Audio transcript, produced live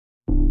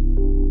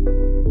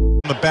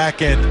the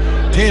back end.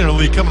 Tanner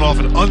Lee coming off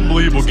an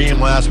unbelievable game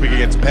last week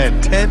against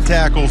Penn. 10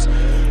 tackles,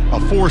 a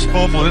forced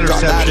fumble, an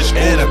interception,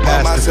 and a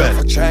pass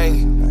defense.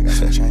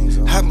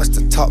 I must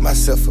have taught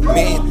myself a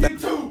million.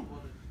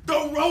 The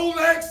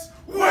Rolex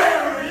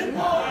wearing,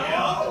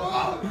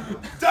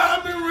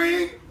 diamond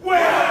ring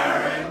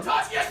wearing,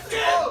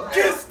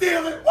 get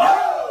stealing,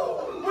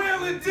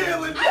 wheeling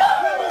dealing,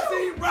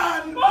 limousine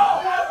riding,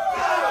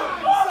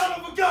 son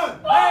of a gun,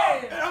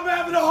 and I'm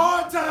having a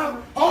hard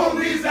time on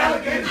these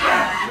alligators.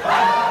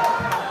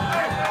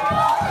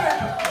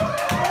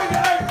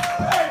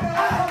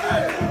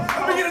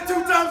 Let me get it 2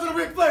 times in a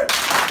Ric Flair.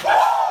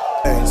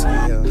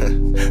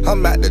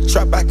 I'm at the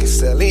trap, I can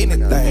sell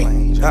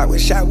anything. I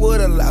wish I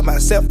would allow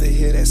myself to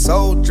hear that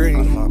soul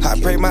dream. I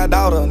pray my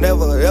daughter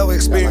never ever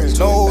experience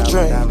no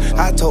dream.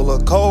 I told her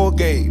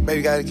Colgate,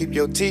 baby, gotta keep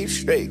your teeth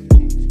straight.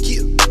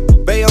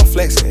 Bay, I'm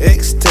flexing,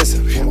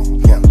 extensive.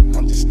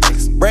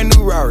 Brand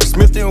new Rari,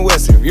 Smith &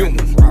 Wesson.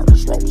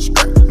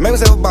 Make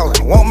myself a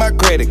ballin', want my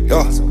credit.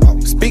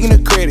 Speaking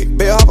of credit,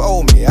 Bell Hopper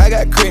owe me, I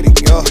got credit.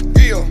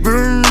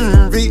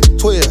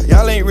 V12,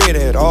 y'all ain't ready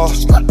at all.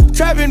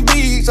 Trapping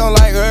beats, I'm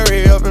like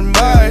hurry up and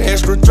buy.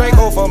 Extra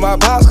Draco for my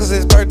pops, cause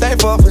his birthday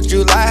 4th of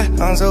July.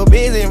 I'm so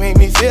busy, make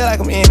me feel like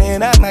I'm in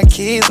and out my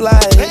kids'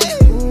 life.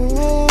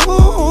 I'm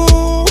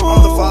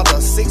the father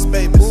of 6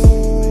 babies.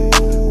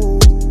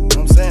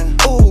 I'm saying,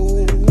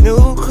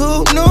 new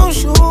coupe, new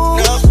shoes.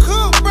 New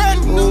coupe,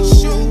 brand new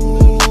shoes.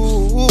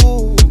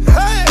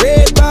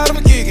 Red bottom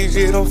kicking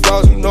shit on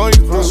floss, you know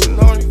you cruise.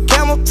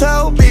 Camel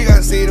toe big,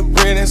 I see the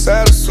print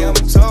inside the suit.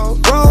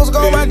 Rose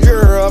go my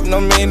girl up, no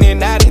minute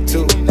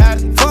 92.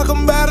 Fuck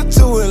them by the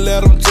 2 and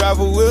let them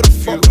travel with a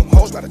few.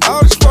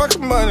 All this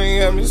fucking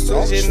money at me,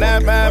 so shit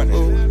not my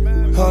boo.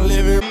 I'm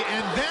living.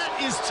 And that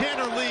is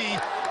Tanner Lee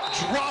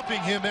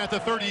dropping him at the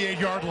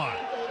 38-yard line.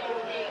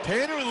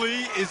 Tanner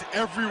Lee is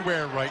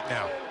everywhere right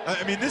now.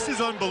 I mean, this is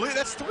unbelievable.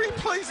 That's 3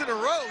 plays in a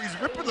row. He's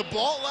ripping the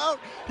ball out.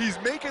 He's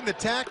making the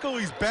tackle.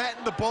 He's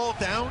batting the ball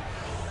down.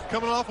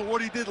 Coming off of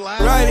what he did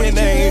last week. Ain't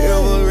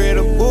ever read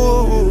a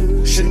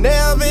book.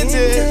 Chanel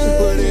vintage,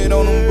 put it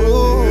on them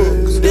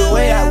books. The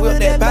way I whip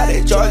that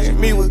body, charging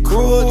me with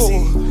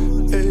cruelty.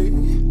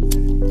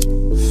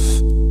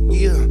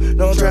 Yeah,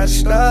 don't try to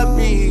stop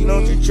me.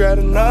 Don't you try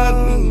to knock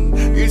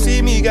me. You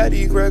see me, got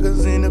these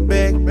crackers in the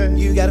back.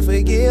 You gotta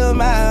forgive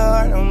my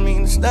heart. I don't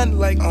mean to stunt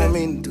like that. I don't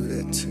mean to do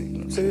that to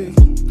you.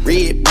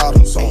 Red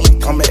bottoms on,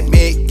 come at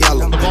me,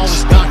 yellow. The ball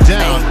was knocked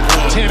down.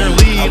 Tanner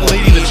Lee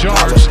leading the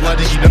charge,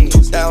 letting you know.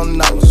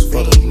 $2,000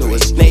 for the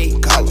newest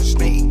snake collar.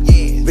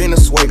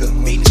 Venezuela,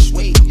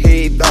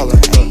 head dollar,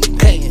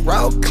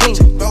 raw clean,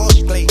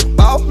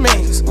 all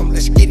mans.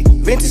 Let's get it,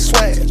 vintage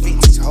swag,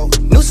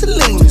 new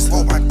Celine's,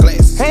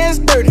 hands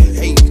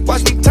dirty,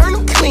 watch me turn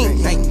them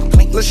clean.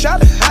 Let's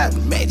shot it hot,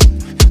 magic,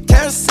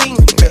 kerosene.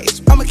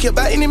 I'ma kill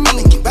by any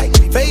means.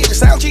 Fade the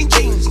sound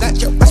jeans. I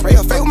spray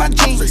her face with my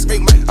jeans.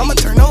 I'ma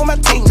turn over my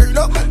team.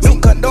 New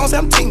condones,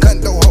 17.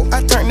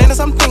 I turn into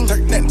something.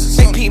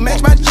 AP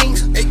match my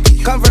jeans.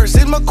 Converse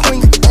is my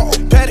queen.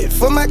 Padded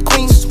for my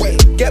queen.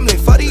 Get me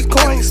for these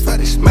coins.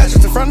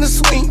 Matches in front of the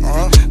swing.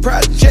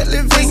 Project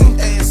living.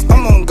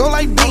 I'm gonna go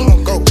like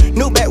Beam.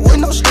 New back with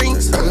no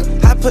strings.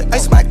 I put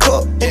ice in my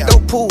cup. Indo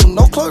pool,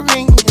 no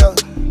chlorine.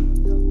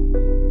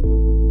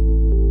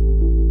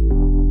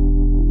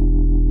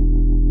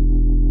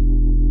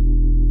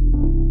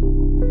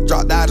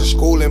 Dropped out of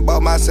school and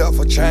bought myself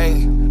a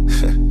chain.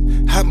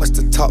 I must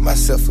have taught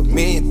myself a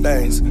million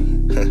things.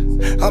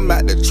 I'm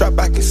at the trap,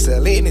 I can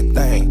sell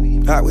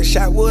anything. I wish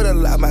I would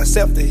allow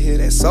myself to hear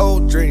that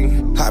soul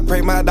dream. I pray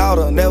my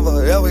daughter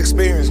never ever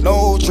experience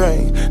no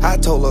dream. I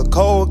told her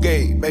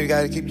Colgate, baby,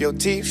 gotta keep your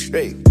teeth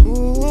straight.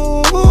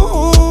 New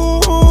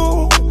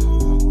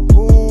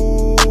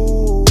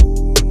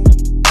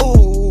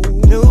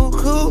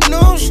coupe,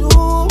 new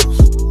shoes.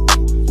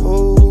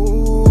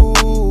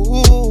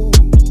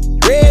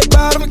 Red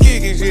bottom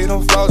kicking shit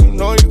on floss, you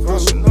know you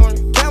cruise.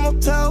 Camel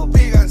toe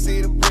big, I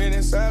see the print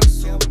inside the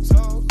suit.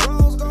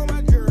 Rose go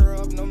my girl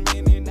up, no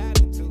minute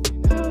 92.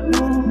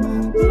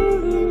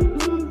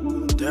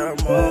 Damn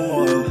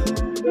mama,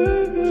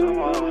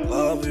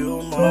 love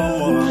you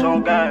mama. So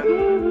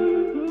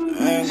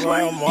and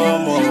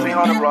grandmama.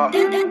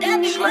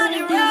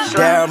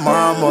 Damn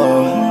mama,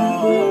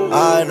 I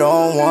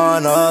don't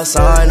wanna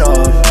sign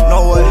up. No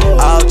way.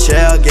 Out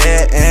here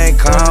getting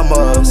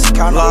commas.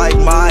 Like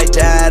my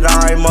dad,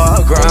 I'm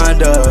a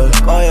grinder.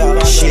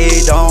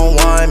 She don't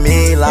want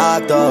me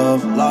locked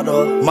up.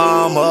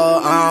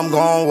 Mama, I'm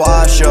gon'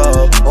 wash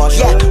up.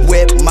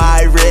 Whip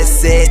my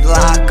wrist, it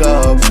lock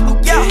up.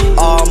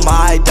 All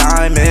my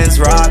diamonds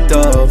rocked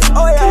up.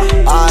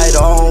 I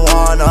don't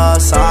wanna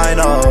sign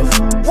up.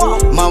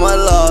 Mama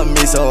love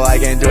me so I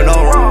can't do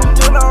no wrong.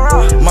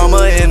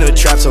 Mama in the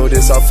trap, so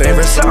this our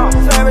favorite song.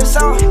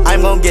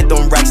 I'm gon' get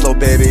them racks, little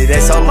baby, they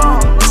so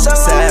long.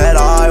 Said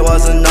I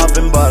wasn't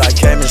nothing, but I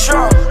came in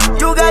strong.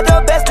 You got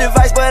the best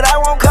advice, but I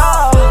won't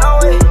call.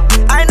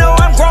 I know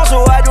I'm grown,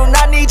 so I do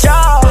not need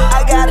y'all.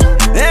 I got it.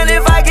 And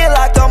if I get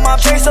locked up, I'll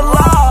chase the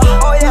law.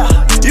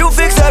 You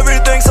fix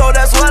everything, so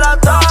that's what I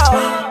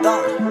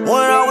thought.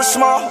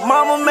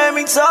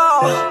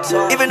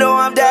 Even though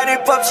I'm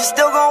daddy pup, she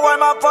still gon' wipe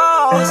my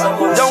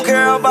paws. Don't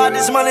care about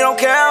this money, don't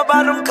care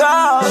about them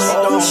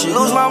cars.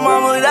 Lose my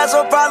mama, that's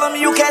a problem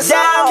you can't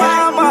solve.